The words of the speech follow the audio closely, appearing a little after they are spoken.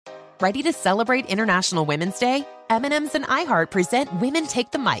Ready to celebrate International Women's Day? M&M's and iHeart present Women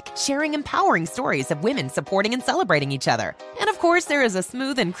Take the Mic, sharing empowering stories of women supporting and celebrating each other. And of course, there is a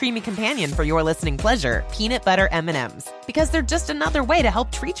smooth and creamy companion for your listening pleasure, peanut butter M&M's. Because they're just another way to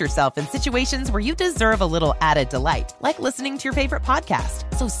help treat yourself in situations where you deserve a little added delight, like listening to your favorite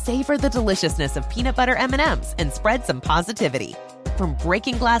podcast. So savor the deliciousness of peanut butter M&M's and spread some positivity. From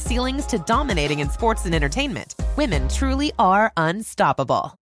breaking glass ceilings to dominating in sports and entertainment, women truly are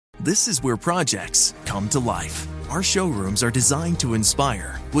unstoppable. This is where projects come to life. Our showrooms are designed to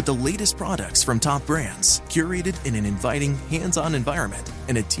inspire with the latest products from top brands, curated in an inviting, hands-on environment,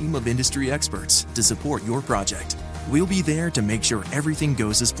 and a team of industry experts to support your project. We'll be there to make sure everything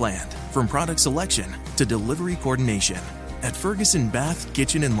goes as planned, from product selection to delivery coordination. At Ferguson Bath,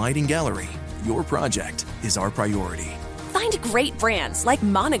 Kitchen and Lighting Gallery, your project is our priority. Find great brands like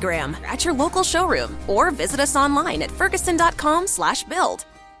Monogram at your local showroom or visit us online at ferguson.com/build.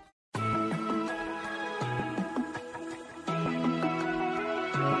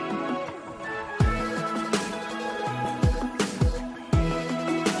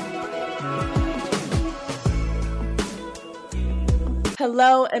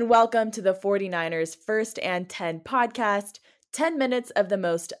 Hello and welcome to the 49ers First and 10 podcast, 10 minutes of the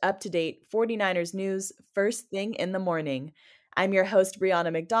most up-to-date 49ers news first thing in the morning. I'm your host,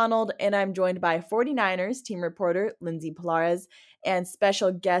 Brianna McDonald, and I'm joined by 49ers team reporter Lindsay Polares and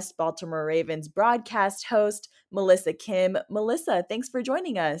special guest Baltimore Ravens broadcast host Melissa Kim. Melissa, thanks for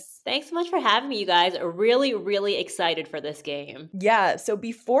joining us. Thanks so much for having me, you guys. Really excited for this game. Yeah, so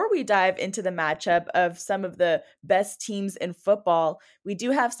before we dive into the matchup of some of the best teams in football, we do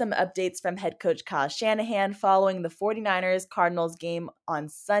have some updates from head coach Kyle Shanahan following the 49ers Cardinals game on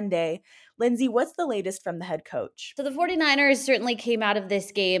Sunday. Lindsay, what's the latest from the head coach? So the 49ers certainly came out of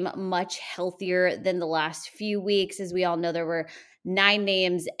this game much healthier than the last few weeks. As we all know, there were 9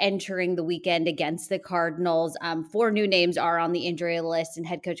 names entering the weekend against the Cardinals. 4 new names are on the injury list, and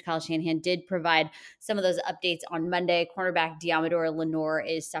head coach Kyle Shanahan did provide some of those updates on Monday. Cornerback Diamador Lenore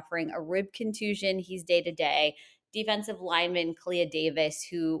is suffering a rib contusion. He's day-to-day. Defensive lineman Clea Davis,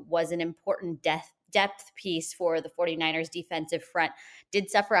 who was an important depth piece for the 49ers defensive front, did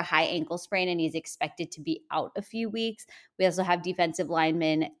suffer a high ankle sprain, and he's expected to be out a few weeks. We also have defensive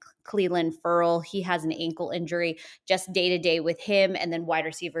lineman Cleveland Ferrell. He has an ankle injury, just day-to-day with him. And then wide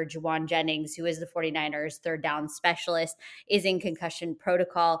receiver Juwan Jennings, who is the 49ers third down specialist, is in concussion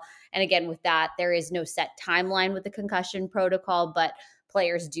protocol. And again, with that, there is no set timeline with the concussion protocol, but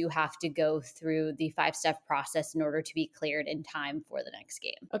players do have to go through the 5-step process in order to be cleared in time for the next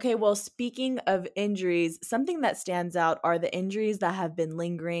game. Okay, well, speaking of injuries, something that stands out are the injuries that have been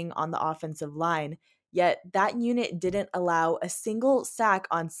lingering on the offensive line. Yet that unit didn't allow a single sack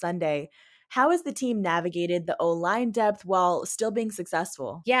on Sunday. How has the team navigated the O-line depth while still being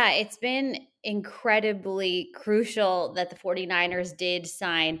successful? Yeah, it's been incredibly crucial that the 49ers did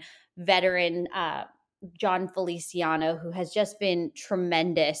sign veteran John Feliciano, who has just been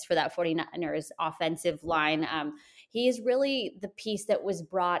tremendous for that 49ers offensive line. He is really the piece that was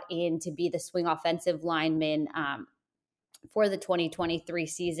brought in to be the swing offensive lineman for the 2023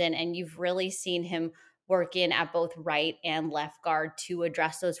 season. And you've really seen him work in at both right and left guard to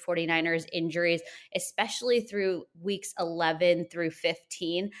address those 49ers injuries, especially through weeks 11 through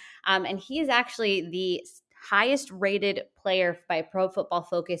 15. And he is actually the highest rated player by Pro Football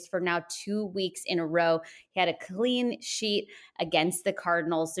Focus for now 2 weeks in a row. He had a clean sheet against the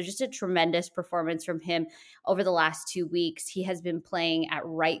Cardinals. So just a tremendous performance from him over the last 2 weeks. He has been playing at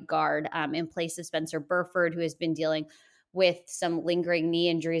right guard in place of Spencer Burford, who has been dealing with some lingering knee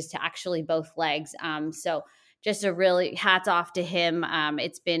injuries to actually both legs. So just a really hats off to him.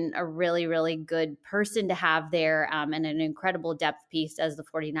 It's been a really good person to have there and an incredible depth piece as the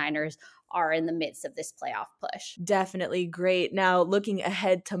 49ers are in the midst of this playoff push. Definitely great. Now, looking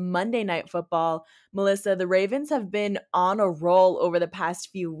ahead to Monday Night Football, Melissa, the Ravens have been on a roll over the past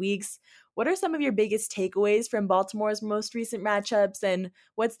few weeks. What are some of your biggest takeaways from Baltimore's most recent matchups, and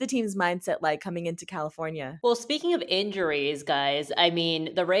what's the team's mindset like coming into California? Well, speaking of injuries, guys, I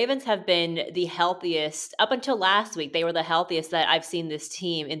mean, the Ravens have been the healthiest up until last week. They were the healthiest that I've seen this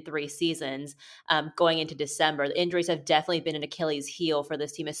team in 3 seasons going into December. The injuries have definitely been an Achilles heel for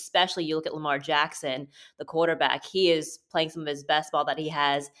this team, especially you look at Lamar Jackson, the quarterback. He is playing some of his best ball that he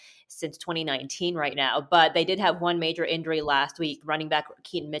has since 2019 right now. But they did have one major injury last week, running back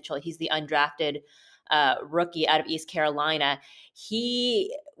Keaton Mitchell. He's the undrafted rookie out of East Carolina.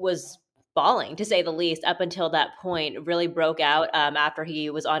 He was balling, to say the least, up until that point. Really broke out after he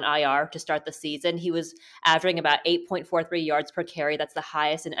was on IR to start the season. He was averaging about 8.43 yards per carry. That's the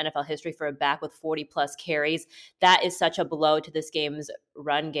highest in NFL history for a back with 40-plus carries. That is such a blow to this game's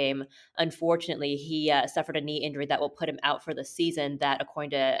run game. Unfortunately, he suffered a knee injury that will put him out for the season, that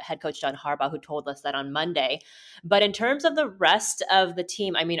according to head coach John Harbaugh, who told us that on Monday. But in terms of the rest of the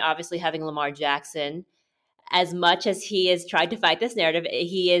team, I mean, obviously having Lamar Jackson, as much as he has tried to fight this narrative,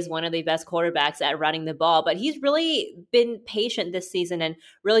 he is one of the best quarterbacks at running the ball. But he's really been patient this season and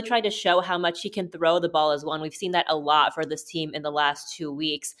really tried to show how much he can throw the ball as well. And we've seen that a lot for this team in the last 2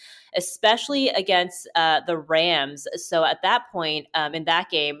 weeks, especially against the Rams. So at that point in that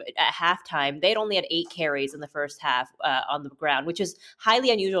game, at halftime, they'd only had 8 carries in the first half on the ground, which is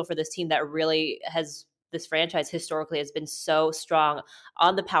highly unusual for this team that really has – this franchise historically has been so strong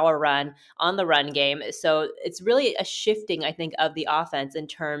on the power run, on the run game. So it's really a shifting, I think, of the offense in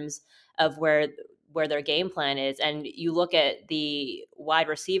terms of where their game plan is. And you look at the wide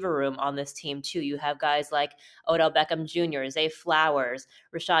receiver room on this team too. You have guys like Odell Beckham Jr., Zay Flowers,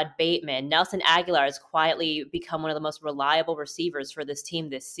 Rashad Bateman, Nelson Aguilar has quietly become one of the most reliable receivers for this team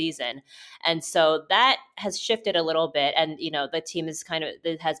this season. And so that has shifted a little bit. And, you know, the team is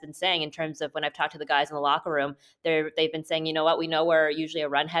has been saying, in terms of when I've talked to the guys in the locker room, they've been saying, you know what, we know we're usually a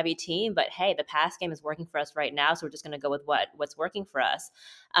run heavy team, but hey, the pass game is working for us right now. So we're just going to go with what's working for us.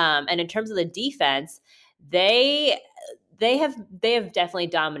 And in terms of the defense, they have definitely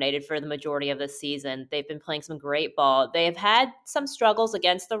dominated for the majority of this season. They've been playing some great ball. They have had some struggles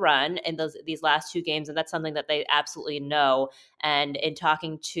against the run in these last 2 games, and that's something that they absolutely know. And in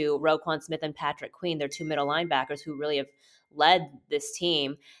talking to Roquan Smith and Patrick Queen, their 2 middle linebackers who really have led this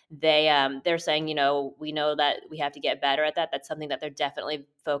team, they're saying, you know, we know that we have to get better at that. That's something that they're definitely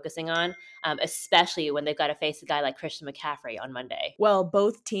focusing on, especially when they've got to face a guy like Christian McCaffrey on Monday. Well,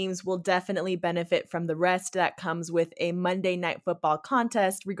 both teams will definitely benefit from the rest that comes with a Monday Night Football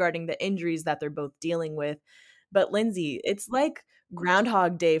contest regarding the injuries that they're both dealing with. But Lindsay, it's like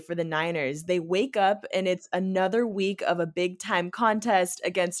Groundhog Day for the Niners. They wake up and it's another week of a big time contest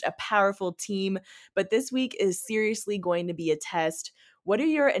against a powerful team. But this week is seriously going to be a test. What are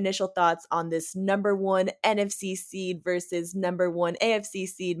your initial thoughts on this number 1 NFC seed versus number 1 AFC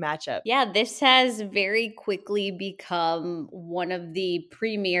seed matchup? Yeah, this has very quickly become one of the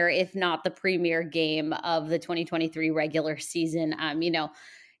premier, if not the premier game of the 2023 regular season. You know,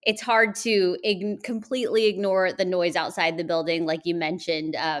 it's hard to completely ignore the noise outside the building. Like you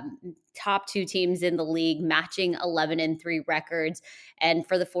mentioned, top 2 teams in the league matching 11-3 records. And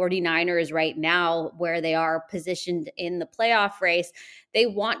for the 49ers right now, where they are positioned in the playoff race, they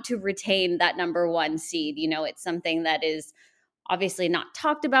want to retain that number 1 seed. You know, it's something that is obviously not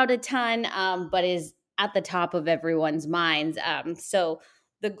talked about a ton, but is at the top of everyone's minds. So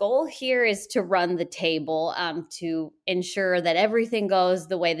the goal here is to run the table, to ensure that everything goes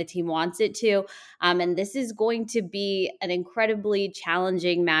the way the team wants it to. And this is going to be an incredibly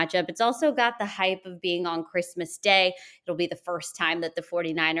challenging matchup. It's also got the hype of being on Christmas Day. It'll be the first time that the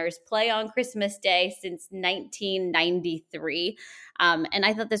 49ers play on Christmas Day since 1993. And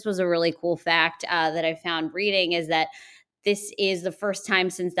I thought this was a really cool fact that I found reading, is that this is the first time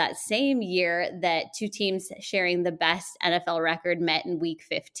since that same year that 2 teams sharing the best NFL record met in Week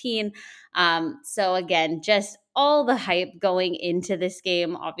 15. So again, just all the hype going into this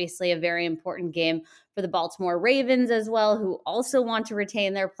game. Obviously a very important game for the Baltimore Ravens as well, who also want to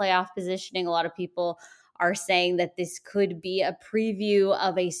retain their playoff positioning. A lot of people are saying that this could be a preview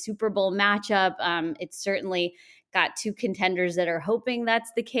of a Super Bowl matchup. It's certainly got 2 contenders that are hoping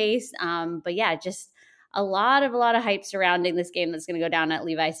that's the case. But yeah, just a lot of hype surrounding this game that's going to go down at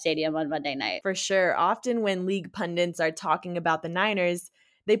Levi's Stadium on Monday night. For sure. Often when league pundits are talking about the Niners,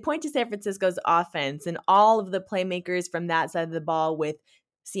 they point to San Francisco's offense and all of the playmakers from that side of the ball with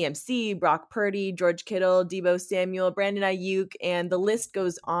CMC, Brock Purdy, George Kittle, Deebo Samuel, Brandon Ayuk, and the list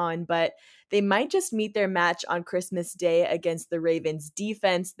goes on. But they might just meet their match on Christmas Day against the Ravens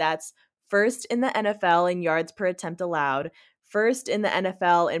defense that's first in the NFL in yards per attempt allowed, first in the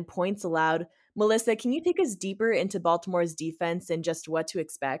NFL in points allowed. Melissa, can you take us deeper into Baltimore's defense and just what to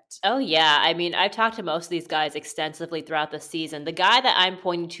expect? Oh, yeah. I mean, I've talked to most of these guys extensively throughout the season. The guy that I'm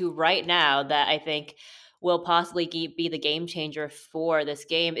pointing to right now that I think will possibly be the game changer for this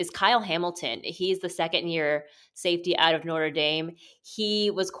game is Kyle Hamilton. He's the second-year safety out of Notre Dame. He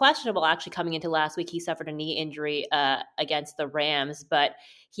was questionable actually coming into last week. He suffered a knee injury against the Rams, but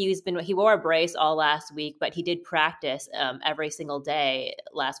he wore a brace all last week, but he did practice every single day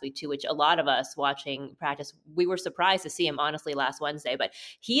last week too, which a lot of us watching practice, we were surprised to see him honestly last Wednesday. But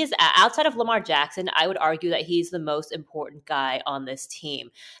he is, outside of Lamar Jackson, I would argue that he's the most important guy on this team.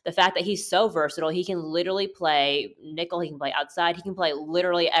 The fact that he's so versatile, he can literally play nickel, he can play outside, he can play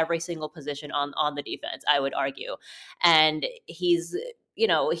literally every single position on the defense, I would argue. And he's,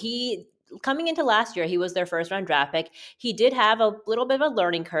 he coming into last year, he was their first round draft pick. He did have a little bit of a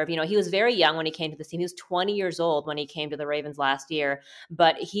learning curve. He was very young when he came to the team. He was 20 years old when he came to the Ravens last year.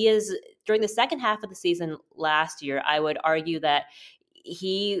 But he is, during the second half of the season last year, I would argue that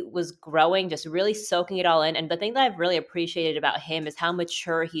he was growing, just really soaking it all in. And the thing that I've really appreciated about him is how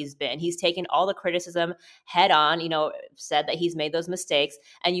mature he's been. He's taken all the criticism head on, said that he's made those mistakes.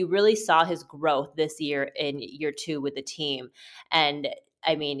 And you really saw his growth this year in year 2 with the team. And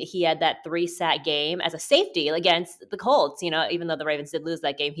I mean, he had that 3-sack game as a safety against the Colts. Even though the Ravens did lose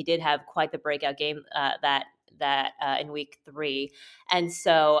that game, he did have quite the breakout game that in week 3. And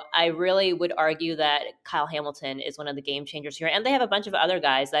so I really would argue that Kyle Hamilton is one of the game changers here. And they have a bunch of other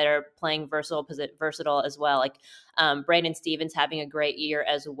guys that are playing versatile as well. Like Brandon Stevens having a great year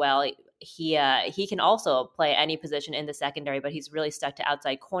as well. He can also play any position in the secondary, but he's really stuck to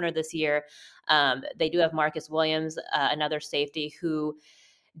outside corner this year. They do have Marcus Williams, another safety who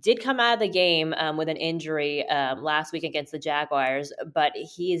did come out of the game with an injury last week against the Jaguars, but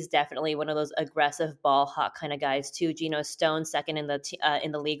he is definitely one of those aggressive ball hawk kind of guys too. Geno Stone, second in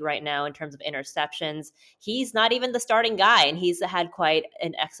the league right now in terms of interceptions. He's not even the starting guy, and he's had quite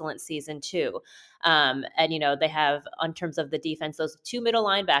an excellent season too. And they have, in terms of the defense, those 2 middle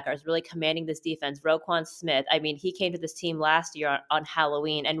linebackers really commanding this defense. Roquan Smith, I mean, he came to this team last year on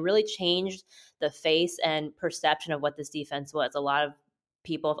Halloween and really changed the face and perception of what this defense was. A lot of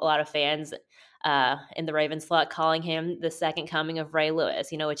fans in the Ravens slot calling him the second coming of Ray Lewis,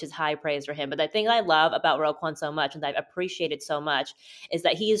 which is high praise for him. But the thing I love about Roquan so much and that I've appreciated so much is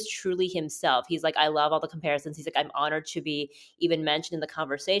that he is truly himself. He's like, I love all the comparisons. He's like, I'm honored to be even mentioned in the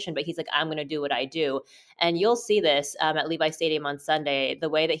conversation, but he's like, I'm going to do what I do. And you'll see this at Levi Stadium on Sunday, the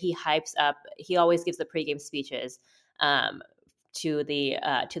way that he hypes up, he always gives the pregame speeches to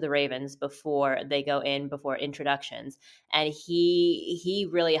the Ravens before they go in, before introductions. And he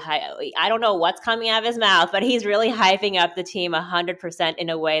really, I don't know what's coming out of his mouth, but he's really hyping up the team 100% in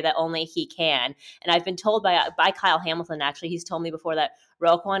a way that only he can. And I've been told by Kyle Hamilton, actually, he's told me before that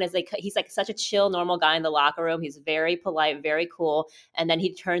Roquan he's like such a chill, normal guy in the locker room. He's very polite, very cool. And then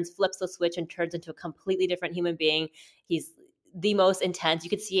he flips the switch and turns into a completely different human being. He's the most intense. You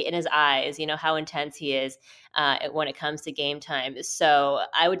could see it in his eyes, how intense he is when it comes to game time. So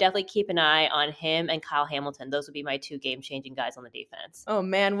I would definitely keep an eye on him and Kyle Hamilton. Those would be my 2 game-changing guys on the defense. Oh,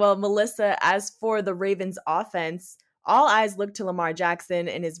 man. Well, Melissa, as for the Ravens offense, all eyes look to Lamar Jackson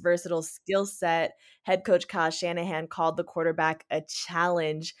and his versatile skill set. Head coach Kyle Shanahan called the quarterback a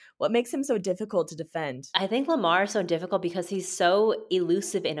challenge. What makes him so difficult to defend? I think Lamar is so difficult because he's so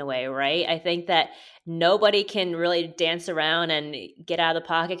elusive in a way, right? I think that nobody can really dance around and get out of the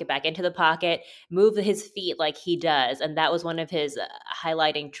pocket, get back into the pocket, move his feet like he does. And that was one of his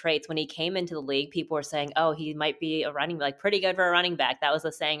highlighting traits. When he came into the league, people were saying, oh, he might be a running back, pretty good for a running back. That was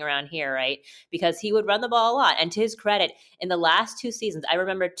the saying around here, right? Because he would run the ball a lot. And to his credit, in the last 2 seasons, I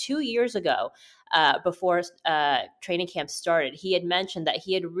remember 2 years ago, before training camp started, he had mentioned that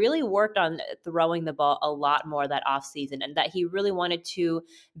he had really worked on throwing the ball a lot more that offseason, and that he really wanted to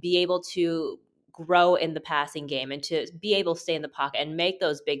be able to grow in the passing game and to be able to stay in the pocket and make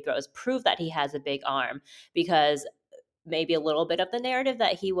those big throws, prove that he has a big arm, because maybe a little bit of the narrative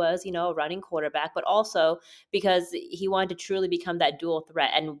that he was, a running quarterback, but also because he wanted to truly become that dual threat.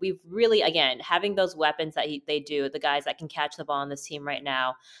 And we've really, again, having those weapons that they do, the guys that can catch the ball on this team right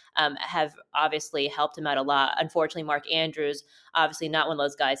now, have obviously helped him out a lot. Unfortunately, Mark Andrews, obviously not one of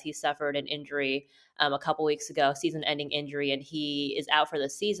those guys. He suffered an injury a couple weeks ago, season-ending injury, and he is out for the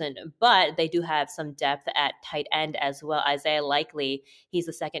season. But they do have some depth at tight end as well. Isaiah Likely, he's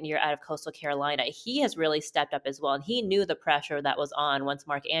the second year out of Coastal Carolina. He has really stepped up as well, and he knew the pressure that was on once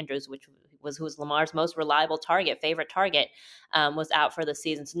Mark Andrews, who was Lamar's most reliable favorite target, was out for the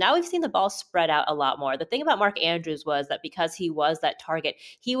season. So now we've seen the ball spread out a lot more. The thing about Mark Andrews was that because he was that target,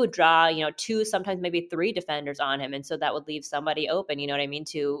 he would draw, 2, sometimes maybe 3 defenders on him. And so that would leave somebody open,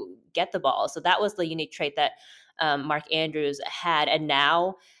 to get the ball. So that was the unique trait that Mark Andrews had. And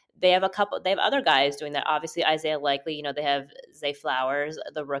now they have other guys doing that. Obviously, Isaiah Likely, they have Zay Flowers,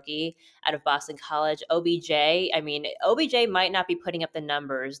 the rookie out of Boston College. OBJ, OBJ might not be putting up the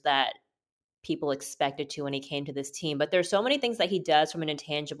numbers that people expected to when he came to this team. But there's so many things that he does from an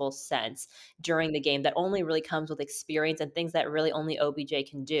intangible sense during the game that only really comes with experience and things that really only OBJ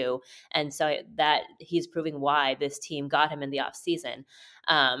can do. And so that he's proving why this team got him in the offseason.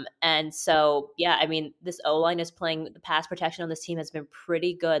 And so, this O-line is playing, the pass protection on this team has been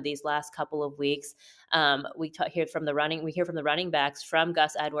pretty good these last couple of weeks. We hear from the running backs from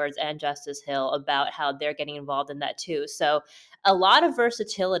Gus Edwards and Justice Hill about how they're getting involved in that too. So a lot of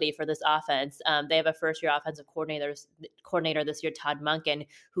versatility for this offense. They have a first-year offensive coordinator this year, Todd Monken,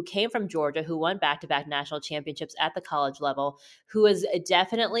 who came from Georgia, who won back-to-back national championships at the college level, who has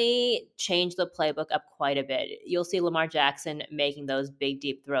definitely changed the playbook up quite a bit. You'll see Lamar Jackson making those big,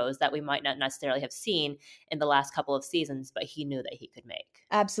 deep throws that we might not necessarily have seen in the last couple of seasons, but he knew that he could make.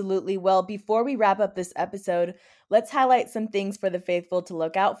 Absolutely. Well, before we wrap up this episode, let's highlight some things for the faithful to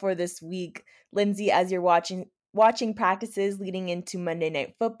look out for this week. Lindsay, as you're watching practices leading into Monday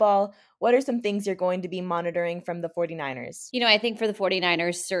Night Football, what are some things you're going to be monitoring from the 49ers? I think for the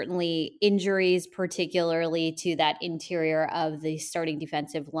 49ers, certainly injuries, particularly to that interior of the starting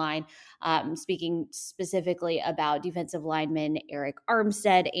defensive line. Speaking specifically about defensive lineman Eric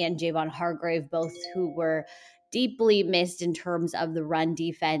Armstead and Javon Hargrave, both who were deeply missed in terms of the run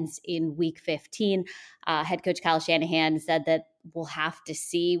defense in week 15. Head coach Kyle Shanahan said that we'll have to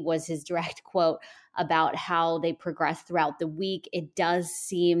see, was his direct quote, about how they progress throughout the week. It does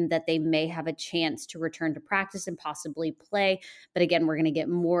seem that they may have a chance to return to practice and possibly play. But again, we're going to get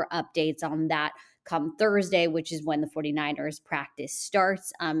more updates on that come Thursday, which is when the 49ers practice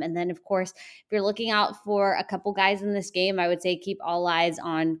starts. And then, of course, if you're looking out for a couple guys in this game, I would say keep all eyes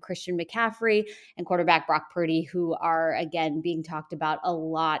on Christian McCaffrey and quarterback Brock Purdy, who are, again, being talked about a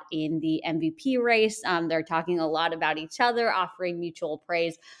lot in the MVP race. They're talking a lot about each other, offering mutual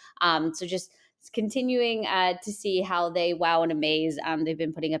praise. So just continuing to see how they wow and amaze. They've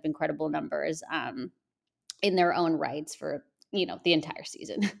been putting up incredible numbers in their own rights for the entire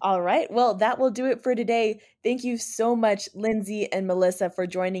season. All right. Well, that will do it for today. Thank you so much, Lindsay and Melissa, for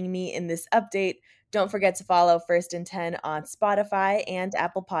joining me in this update. Don't forget to follow First and 10 on Spotify and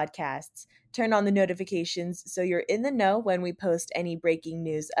Apple Podcasts. Turn on the notifications so you're in the know when we post any breaking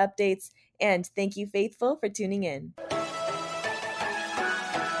news updates. And thank you, Faithful, for tuning in.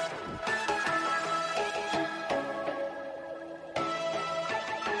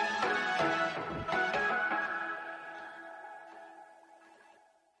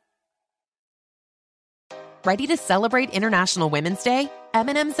 Ready to celebrate International Women's Day?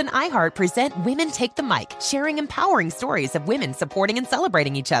 M&M's and iHeart present Women Take the Mic, sharing empowering stories of women supporting and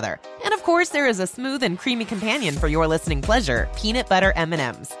celebrating each other. And of course, there is a smooth and creamy companion for your listening pleasure, peanut butter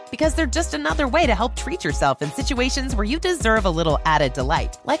M&M's. Because they're just another way to help treat yourself in situations where you deserve a little added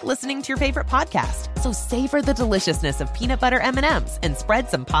delight, like listening to your favorite podcast. So savor the deliciousness of peanut butter M&M's and spread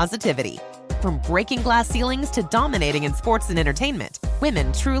some positivity. From breaking glass ceilings to dominating in sports and entertainment,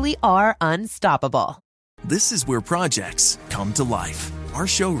 women truly are unstoppable. This is where projects come to life. Our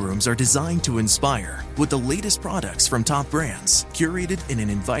showrooms are designed to inspire with the latest products from top brands, curated in an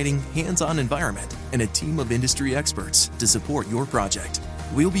inviting, hands-on environment, and a team of industry experts to support your project.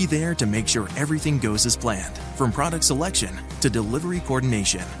 We'll be there to make sure everything goes as planned, from product selection to delivery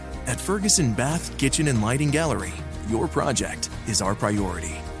coordination. At Ferguson Bath, Kitchen and Lighting Gallery, your project is our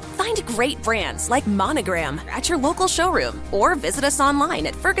priority. Find great brands like Monogram at your local showroom or visit us online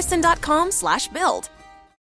at ferguson.com/build.